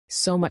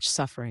So much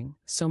suffering,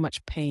 so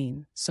much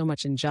pain, so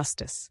much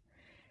injustice.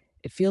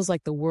 It feels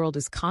like the world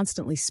is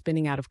constantly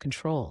spinning out of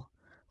control,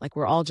 like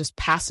we're all just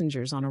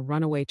passengers on a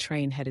runaway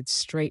train headed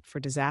straight for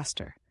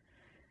disaster.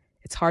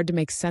 It's hard to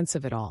make sense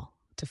of it all,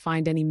 to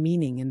find any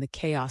meaning in the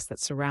chaos that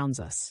surrounds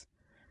us.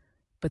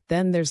 But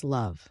then there's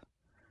love.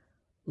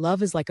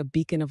 Love is like a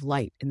beacon of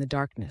light in the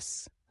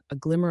darkness, a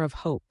glimmer of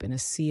hope in a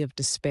sea of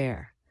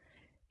despair.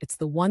 It's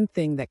the one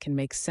thing that can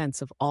make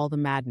sense of all the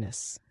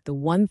madness, the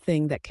one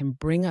thing that can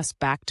bring us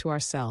back to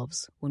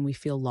ourselves when we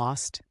feel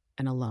lost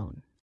and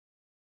alone.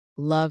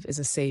 Love is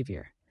a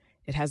savior.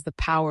 It has the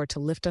power to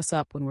lift us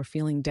up when we're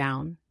feeling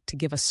down, to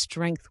give us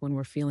strength when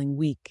we're feeling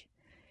weak.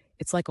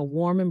 It's like a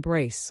warm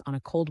embrace on a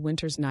cold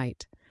winter's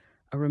night,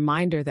 a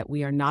reminder that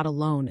we are not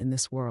alone in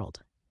this world.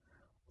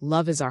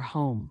 Love is our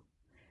home.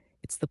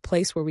 It's the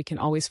place where we can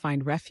always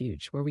find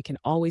refuge, where we can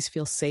always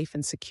feel safe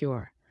and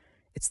secure.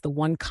 It's the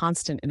one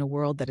constant in a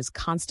world that is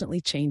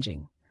constantly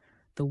changing,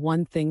 the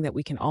one thing that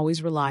we can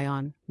always rely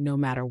on no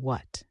matter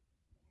what.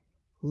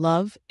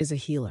 Love is a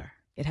healer.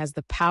 It has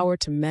the power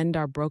to mend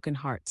our broken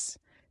hearts,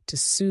 to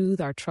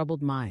soothe our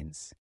troubled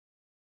minds.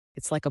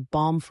 It's like a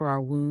balm for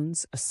our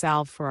wounds, a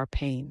salve for our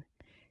pain.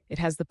 It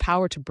has the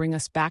power to bring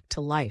us back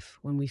to life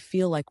when we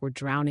feel like we're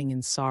drowning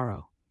in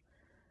sorrow.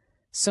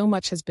 So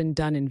much has been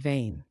done in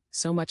vain.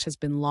 So much has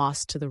been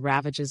lost to the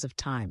ravages of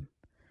time.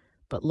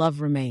 But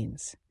love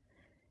remains.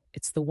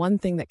 It's the one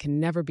thing that can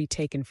never be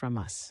taken from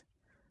us,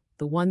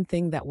 the one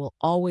thing that will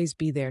always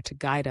be there to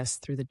guide us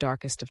through the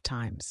darkest of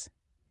times.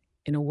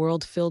 In a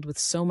world filled with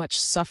so much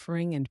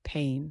suffering and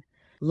pain,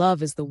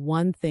 love is the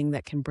one thing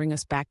that can bring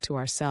us back to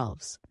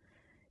ourselves.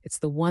 It's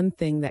the one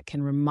thing that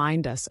can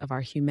remind us of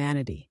our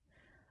humanity,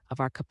 of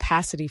our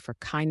capacity for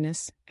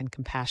kindness and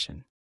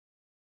compassion.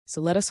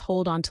 So let us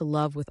hold on to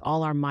love with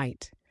all our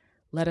might.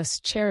 Let us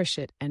cherish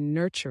it and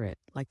nurture it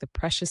like the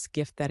precious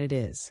gift that it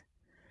is.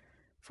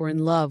 For in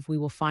love we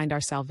will find our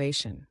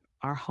salvation,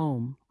 our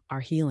home, our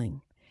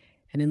healing.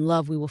 And in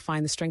love we will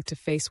find the strength to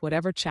face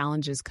whatever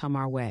challenges come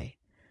our way,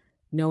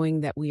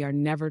 knowing that we are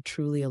never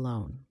truly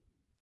alone.